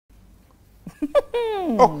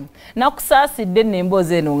Nakusaasidde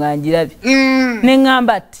n'emboozi eno nga ngirabye. Ne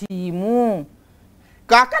ngamba tiimu.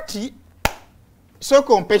 Kaakati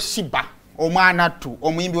sooka ompe Sheebah omwana tu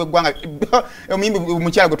omuyimbi w'eggwanga omuyimbi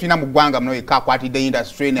omukyala gwe tulina mu ggwanga muno yekka akwatidde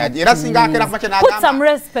industry era singa akera kumakya n'agamba. Put some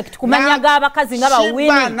respect kumanya g'abakazi nga bawini.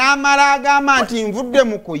 Sheebah n'amala agamba nti nvudde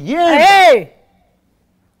mu kuyimba.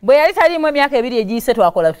 Bwe yali taliimu emyaka 2 egiyise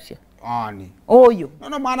twakola tutya? Ani? Oyo.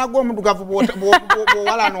 Nono mwana gw'omuddugavu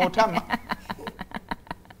bw'owala n'otama.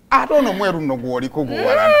 Ate ono mweru nno gw'oliko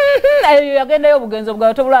gw'owala. Eyo yagendayo obugenzo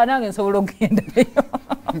bwawe tobula nange nsobola okugendayo.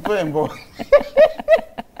 Mpembo.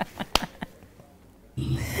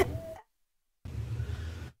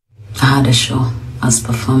 I had a show. I was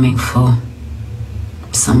performing for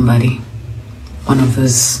somebody, one of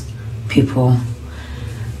those people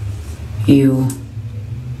you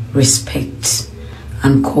respect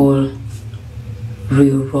and call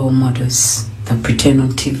real role models that pretend on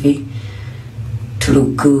TV to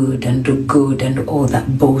look good and do good and all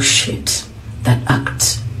that bullshit, that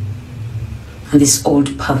act. And this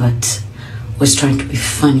old pervert was trying to be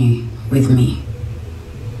funny with me.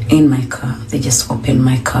 In my car, they just opened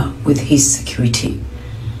my car with his security.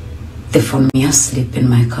 They found me asleep in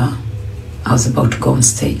my car. I was about to go on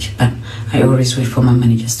stage, but I always wait for my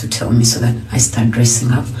managers to tell me so that I start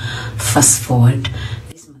dressing up. Fast forward,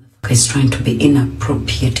 this motherfucker is trying to be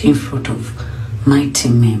inappropriate in front of my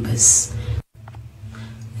team members.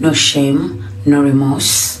 No shame, no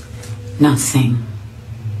remorse, nothing.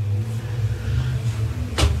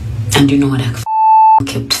 And you know what I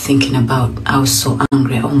kept thinking about? I was so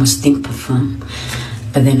angry, I almost didn't perform.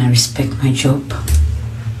 But then I respect my job.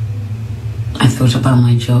 I thought about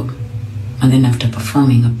my job. And then after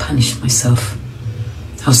performing, I punished myself.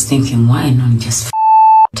 I was thinking, why not just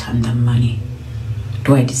turn the money?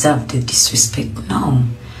 Do I deserve the disrespect? No.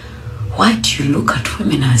 Why do you look at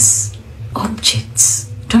women as objects?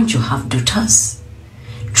 Don't you have daughters?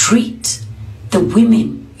 Treat the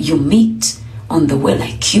women you meet on the way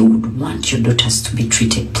like you would want your daughters to be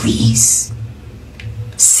treated, please.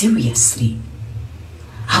 Seriously.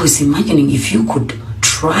 I was imagining if you could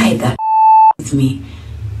try that with me.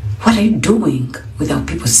 What are you doing without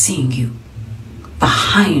people seeing you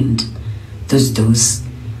behind those doors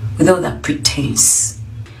with all that pretense?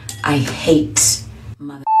 I hate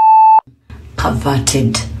mother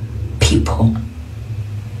perverted people.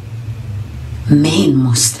 Men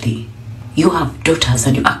mostly. You have daughters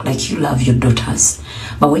and you act like you love your daughters.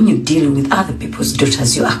 But when you're dealing with other people's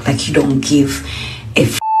daughters, you act like you don't give a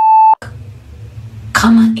f***.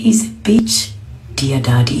 Karma is a bitch, dear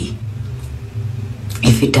daddy.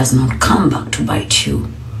 If it does not come back to bite you,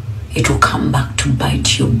 it will come back to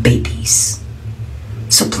bite your babies.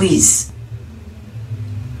 So please,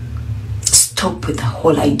 stop with the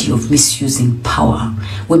whole idea of misusing power.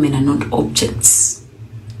 Women are not objects.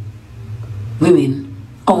 Women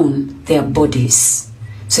own their bodies.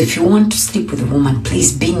 So if you want to sleep with a woman,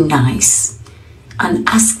 please be nice and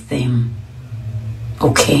ask them.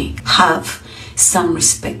 Okay, have some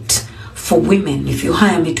respect for women. If you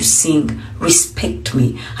hire me to sing, respect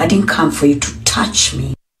me. I didn't come for you to touch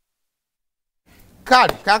me.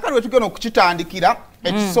 Kali wetugenda okukitandikira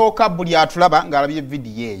ekisooka buli atulaba ng'alabye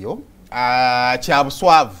vidiyo eyo kya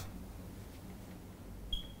buswavu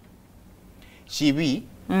kibi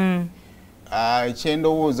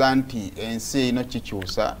ekyendowooza nti ensi eno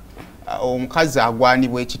kikyusa omukazi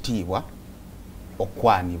agwanibwa ekitiibwa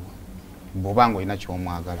okwanibwa bw'oba ng'olina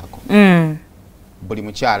ky'omwagalako buli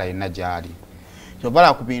mukyala yenna gy'ali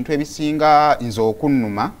kyobala ku bintu ebisinga nze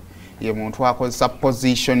okunnuma ye muntu akozesa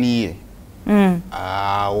position ye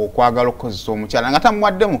okwagala okukozesa omukyala nga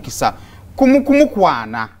tamuwadde mukisa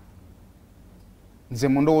kumukwana nze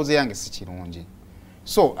mu ndowooza yange si kirungi.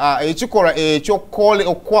 So ekikolwa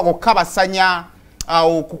okukabasanya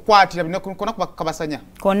okukwatira konna kubakabasanya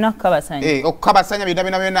okukabasanya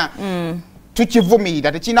byonna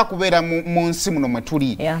tukivumirira tekirina kubeera mu nsi muno mwe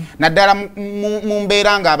tuli naddala mu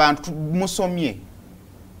mbeera ng'abantu musomye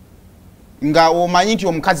nga omanyi nti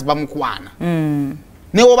omukazi bamukwana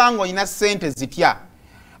ne wobanga olina ssente zitya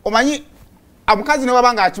omanyi omukazi ne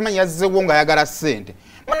wabanga akimanyi yazzewo nga ayagala ssente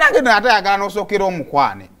munnange ate ayagala n'osookera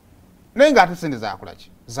omukwane naye ng'ate ssente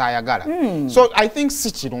zakolaki zayagala. So I think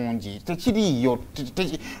si kirungi tekiriyo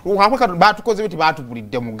batukoze biti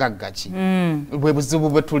batugulidde mugagga ki bwe buzibu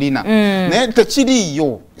bwe tulina naye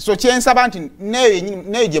tekiriyo. So kyensaba nti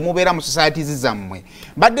neyo gye mubeera mu societies zammwe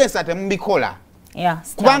badde ensa temubikola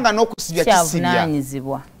kubanga n'okusibya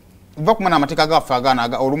kisibya va kumana amateeka gaffe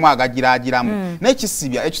agaana olumu agagiraagiramu naye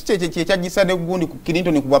kisibya ekyo kyekyagisa ne gundi ku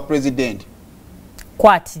Clinton ku bwa president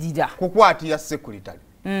kukwatira secretary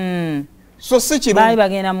so si kiru bali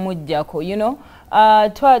bagenda mujjako you know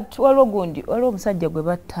waliwo gundi waliwo omusajja gwe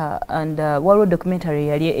batta and waliwo documentary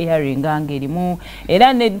yali airing ng'erimu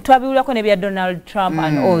era ne twabiwulako ne bya Donald Trump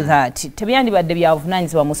and all that tebyandibadde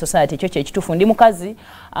byavunaanyizibwa mu society ekyo kyekituufu ndi mukazi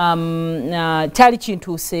kyali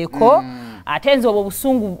kintuuseeko ate nze obwo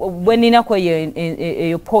obusungu bwe nninako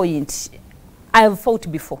eyo point I've fought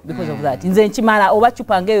before because of that. Nze nchimala oba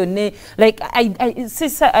chupange yonne like I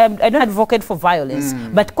don't advocate for violence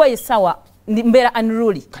but kwa sawa mbera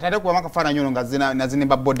unruly. Katade kuba makafana nyono nga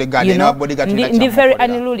zinimba bodyguard na bodyguard na ndi very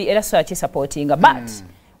unruly era so achi supporting but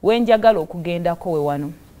wenjagala okugenda ko we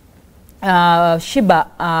wano Sheebah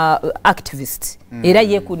activist era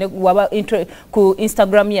ye ku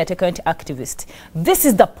Instagram ya take activist. This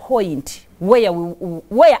is the point where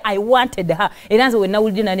I wanted her. Eranze we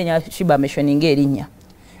nawulidde nane nya Sheebah mentioning erinya.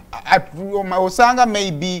 Osanga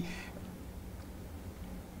maybe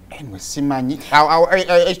enwe simanyi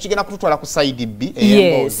ekigenda kututwala ku side B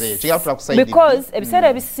eyemboze ekigenda kututwala ku side B because ebiseera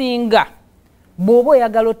ebisinga bw'oba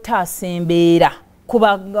oyagala ottaasa embeera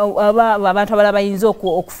kuba abantu abalala bayinza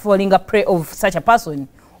okufalling a prey of such a person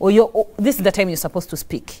this is the time you're supposed to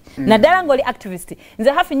speak. Naddala ng'oli activist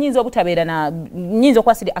nze hafi nyinza obutabeera na nyinza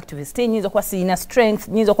okuba siri activist nyinza okuba sirina strength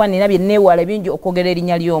nyinza okuba nina bye neewala bingi okwogera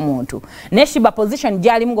erinnya ly'omuntu naye Sheebah position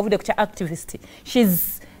gy'alimu ng'ovudde ku kya activist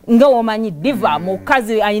she's nga omanyi diva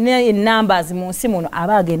mukazi ayina numbers mu nsi muno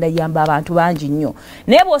aba agenda yamba abantu bangi nnyo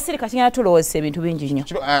naye bw'osirika kinyala tulowooza ebintu bingi nnyo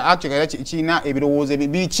actually kirina ebirowoozo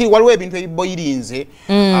biki waliwo ebintu ebiboyirinze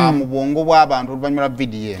mu bwongo bw'abantu oluvannyuma lwa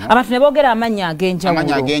vidiyo eno abantu ne boogera amannya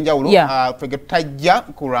ag'enjawulo fege tutajja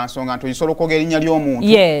ku lwansonga nti oyisobola okwogera erinnya ly'omuntu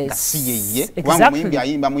nga si yeye kubanga omuyimbi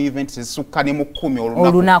ayimba mu event zisukka ne mu 10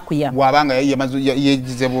 olunaku bw'abanga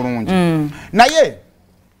yeegize bulungi naye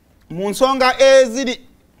mu nsonga eziri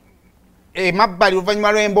mabbali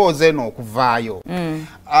oluvannyuma lw'emboozi eno okuvaayo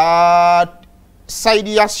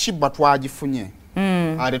sayidi ya Sheebah twagifunye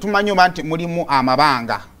tetumanyi oba nti mulimu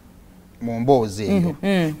amabanga mu mboozi eyo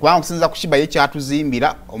kubanga okusinza ku Sheebah ye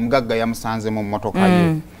kyatuzimbira Omugaga yamusanze mu mmotoka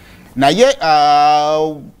ye naye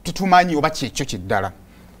tetumanyi oba kyekyo kiddala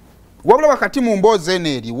wabula wakati mu mboozi eno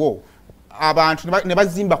eriwo abantu ne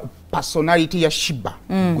bazimba ku personality ya Sheebah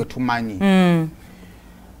gwe tumanyi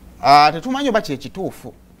tetumanyi oba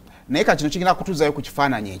kyekituufu naye kati kino kigenda kutuuzayo ku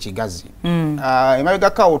kifaananyi ekigazi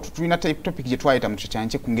emabegakawo tulina topic gye twayita mu kyo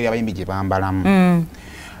kyanke ku ngeri abayimbi gye bambalamu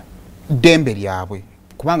ddembe lyabwe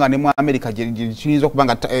kubanga ne mu America kiyinza okuba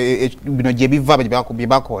nga bino gye biva bye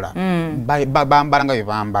bakola bambala nga bye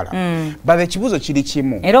bambala but ekibuuzo kiri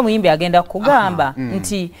kimu era omuyimbi agenda kugamba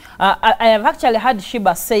nti I have actually had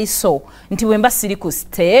Sheebah say so nti wemba siri ku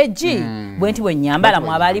stage bwe nti bwe nyambala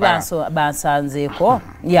mu abali bansanzeeko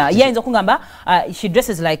yayinza okugamba she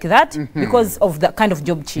dresses like that because of the kind of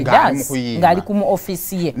job she does ngali ku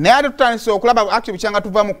office ye naye ate tutandise okulaba actually bukyanga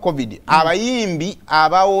tuva mu COVID abayimbi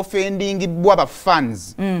abaofendingibwa ba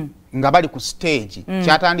fans nga bali ku stage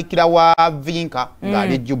kyatandikira wa Vinka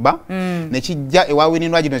ngali Juba ne kijja ewa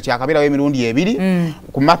wininwa gino kyakabeerawo emirundi ebiri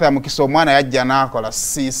ku Martha Mukisa omwana yajja n'akola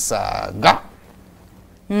sisaga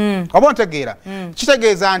oba ntegeera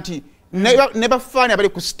kitegeeza nti ne bafaani abali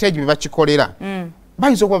ku stage be bakikolera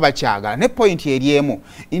bayinza okuba bakyagala ne point eriemu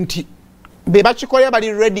nti be bakikolera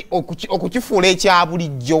bali ready okukifuula ekya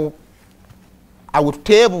bulijjo awo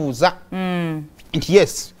tuteebuuza nti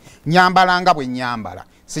yes nyambala nga bwe nyambala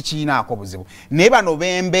sikiinaako buzibu naye bano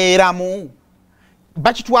bembeeramu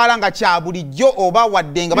bakitwala nga kya bulijjo oba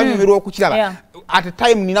wadde nga banyumirwa okukiraba at a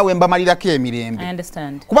time nina we mbamalirako emirembe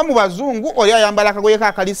kuba mu bazungu oli ayambala akagoye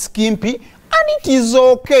kakali skimpi and it is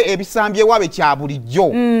okay ebisambi ewaabwe kya bulijjo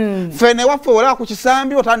fene waffe olaba ku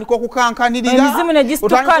kisambi otandika okukankanirira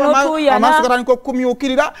amaaso gatandika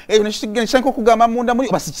okukumyukirira eyo nekitandika okugamba munda muli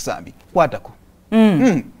oba si kisambi kwatako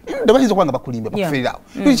bayinza okuba nga bakulimba bakufererawo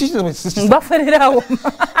bafererawo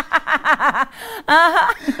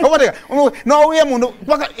nowuye mundu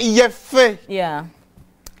paka yeffe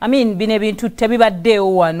I mean bine bintu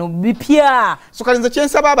tebibaddeewo wano bipya so kali nze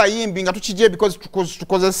kyensaba abayimbi nga tukijje because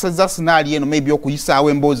tukozesa scenario eno maybe okuyisaawo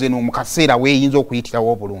emboozi eno mu kaseera weeyinza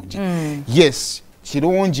okuyitirawo obulungi yes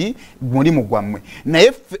kirungi mulimu gwammwe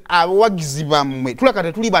naye abawagizi bammwe tulaka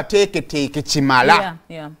tetuli bateeketeeke kimala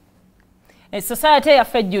society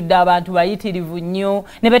yaffe ejjudde abantu bayitirivu nnyo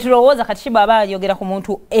ne betulowooza kati Sheebah aba ayogera ku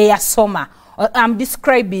muntu eyasoma I'm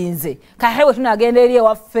describing nze kahewe tunagenda eri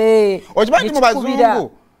ewaffe okimanyi mu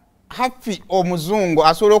bazungu hafi omuzungu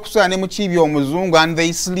asobola okusala ne mukiibi omuzungu and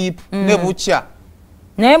they sleep ne bukya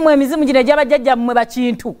naye mwe emizimu gino egy'abajjajja mmwe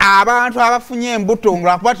bakintu abantu abafunye embuto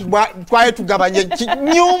ngulakuba twaye tugabanye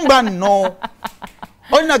nyumba nno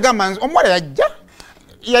olina gamba nze omuwala yajja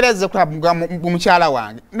yaleze kulaba mukyala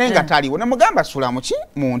wange nenga taliwo namugamba sula muki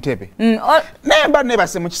mu ntebe nemba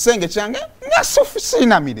nebase mu kisenge kyange ngasufu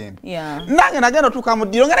sina mirembe nange nagenda tuka mu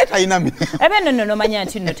ddiro nga netayina mirembe no manya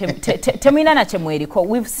nti no temwina na kyemweriko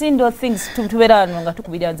we've seen those things tubeera nga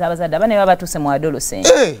tukubira nzabazadde abana baba batuse mu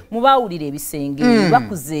adolescent mubawulira ebisenge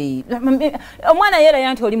bakuze omwana yera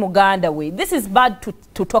yanti oli muganda we this is bad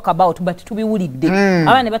to talk about but tubiwulidde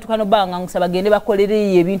abana batukano banga ngusaba bagende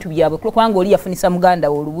bakolere ebintu byabwe kubanga oli yafunisa muganda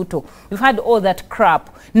olubuto we've had all that crap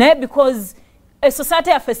naye because a society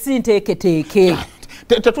yafe sinteeketeeke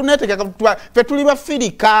tetuneeteeka fe tuli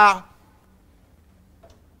bafirika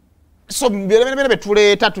so bene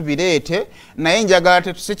betuleeta tubireete naye njagala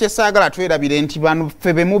tetusekyesaagala twerabire nti bano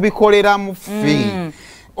ffe be mubikolera mu ffe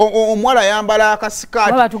omwala yambala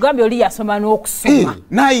akasikaati baba tugambye oli yasoma n'okusoma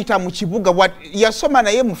n'ayita mu kibuga yasoma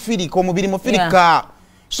naye mufirika omubiri mufirika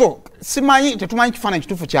so simanyi tetumanyi kifaananyi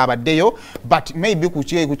kituufu kyabaddeyo but maybe ku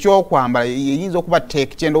kyokwambala yinza okuba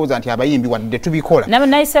teeki kyendowooza nti abayimbi wadde tubikola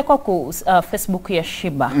nayiseeko ku Facebook ya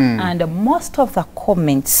Sheebah and most of the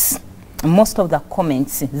comments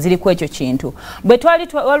ziri ku ekyo kintu bwe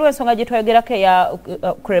waliwo ensonga gye twayogerako eya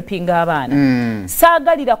crepinga abaana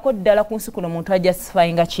saagalirako ddala ku nsi kuno omuntu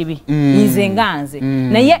ajustifyinga kibi nze nga nze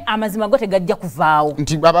naye amazima go tegajja kuvaawo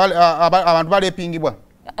nti abantu balepingibwa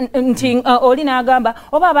nti oli n'agamba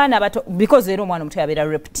oba abaana abato because era omwana omuto yabeera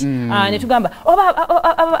raped ne tugamba oba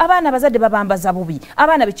abaana abazadde babambaza bubi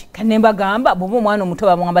abaana biki kane mbagamba bw'oba omwana omuto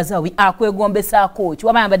bamwambaza bubi akwegombesaako ki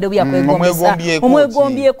waba yambadde bubi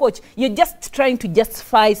akwegombyeko ki you're just trying to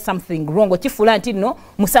justify something wrong okifuula nti nno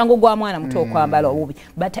musango gwa mwana muto okwambala obubi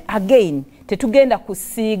but again tetugenda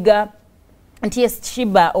kusiiga nti yes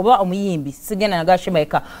Sheebah oba omuyimbi sigenda naga Sheebah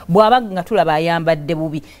eka bwaba nga tulaba ayambadde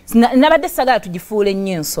bubi nabadde sagala tugifuula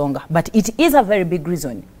ennyo ensonga but it is a very big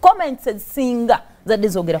reason comments singa zadde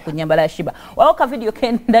zogera ku nyambala ya Sheebah waliwo ka video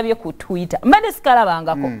kendabye ku Twitter mbadde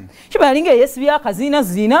sikalabangako Sheebah yalinga yesibya akazina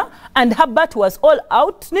zina and her butt was all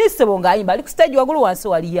out nisebo ng'ayimba ali ku stage wagulu wansi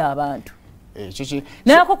waliyo abantu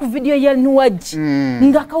nako ku video ya Nuwaji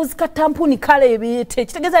nga kawuzi ka tampuni kalebeete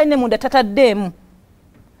kitegeeza alina munda tataddeemu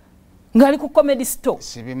ngali ku comedy store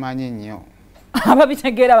sibimanyi nnyo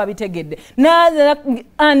ababitegedde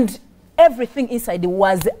and everything inside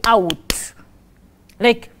was out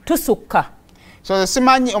like tusukka so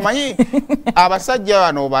simanyi omanyi abasajja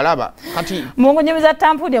bano obalaba kati mungonyebeza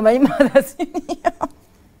tampuni omanyi magazine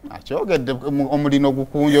akyogedde omulino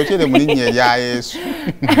gukunja okyere mu linnya erya Yesu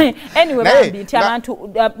anyway bambi nti abantu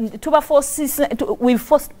we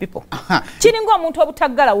forced people kiringa omuntu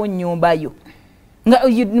obutaggalawo nnyumbayo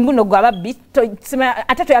muno gwa babbi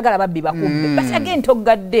ate toyagala babbi bakubbe but again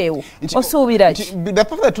togaddeewo osuubira ki the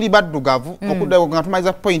fact that tuli baddugavu okuddayo nga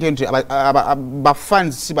tumaliza point nti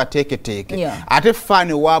bafans si bateeketeeke ate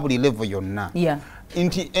fan wa buli level yonna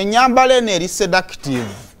nti ennyambala eno eri seductive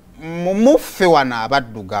muffe wano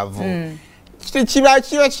abaddugavu kiba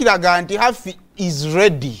kiraga nti half is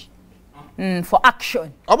ready for action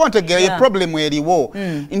oba ntegeera problem eriwo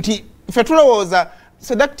nti ffe tulowooza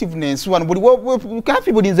seductiveness wano buli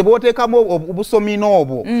kafi bulinze bwoteekamu obusomi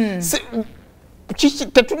n'obwo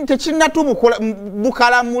tekinatu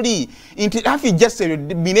bukala muli nti hafi jase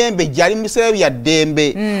mirembe gyali mu biseera bya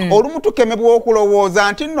ddembe olumu tukemebwa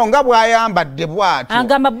okulowooza nti nno nga bw'ayambadde bw'atyo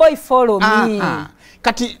agamba boy follow me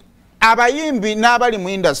kati abayimbi n'abali mu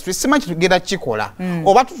industry simanyi tugenda kikola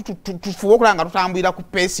oba tufuba okulaba nga tutambulira ku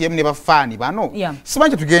pace yemu ne bafaani bano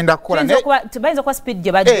simanyi tugenda kukola bayinza kuba speed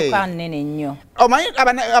gye bajjuka nnene nnyo omanyi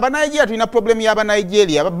abanigeria tulina problemu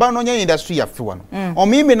y'abanigeria banoonya industry yaffe wano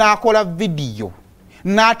omuyimbi n'akola vidiyo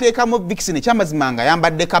n'ateekamu vixen ekyamazima nga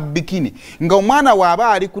ayambadde ka bikini nga omwana waaba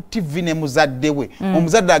ali ku TV ne muzadde we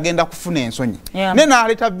omuzadde agenda kufuna ensonyi naye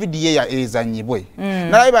n'aleeta vidiyo ezanyibwe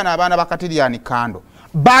nalabe bano abaana bakatiryani kando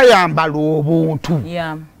bayambala obuntu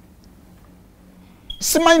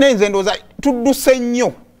simanyi naye nze ndowooza tudduse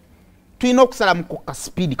nnyo tulina okusala mu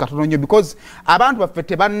kaspeedi katono nnyo because abantu baffe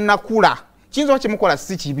tebannakula kiyinza oba kyemukola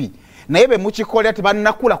si kibi naye be mukikolera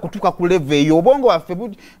tebannakula kutuuka ku leve eyo obwongo bwaffe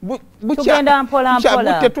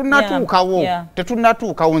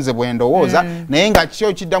tetunnatuukawo nze bwe ndowooza naye nga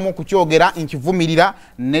kyo kiddamu okukyogera nkivumirira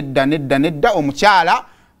nedda omukyala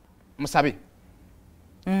musabe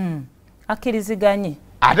akkiriziganye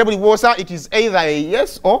ate buli bwosa it is either a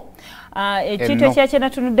yes or ekintu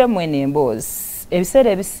ekyakyenatunuddemu eno emboozi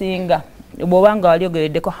ebiseera ebisinga bw'oba nga wali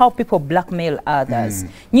ogereddeko how people blackmail others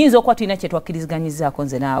nyinza okuba tulina kyetwakkiriziganyizaako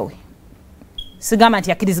nze naawe sigamba nti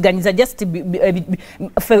yakkiriziganyiza just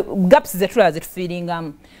gaps zetulaba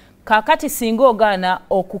zetufiiringamu kaakati singa ogaana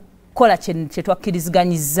okukola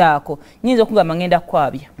kyetwakkiriziganyizaako nyinza okugamba ngenda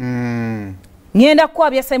kwabya ngenda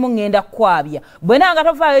kwabya Simon ngenda kwabya bwena nga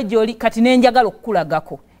tovaayo gyoli kati nenjagala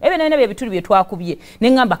okukulagako ebe nene bye bituli bye twakubye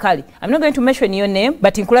nengamba kale I'm not going to mention your name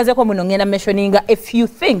but nkulazeko muno ngenda mentioning a few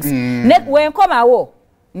things net wenkomawo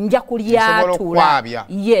nja kulyatula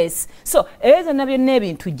yes so ezo nabyo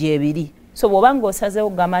nebintu gyebiri so bwobanga osazeewo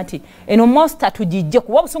gamba nti eno monster tugijje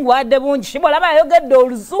kuba obusungu bwadde bungi Sheebah laba ayogedde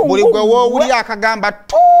oluzungu buli gwe woowuli akagamba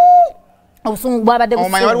tu obusungu bwabadde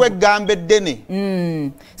busungu omanyi waliwo eggambo eddene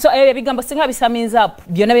so ebyo ebigambo singa bisamiza up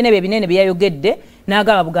byonna byonna ebyo binene bye yayogedde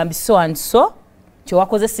n'agamba bugambi so and so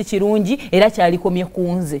kyewakoze si kirungi era kyalikomye ku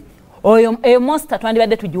nze eyo monster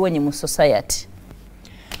twandibadde tugiwonye mu society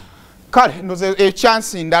kale ndoze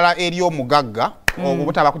echansi ndala eri Omugagga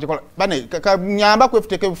obutaba kugikola bane nyamba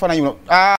kwefuteka ebifaananyi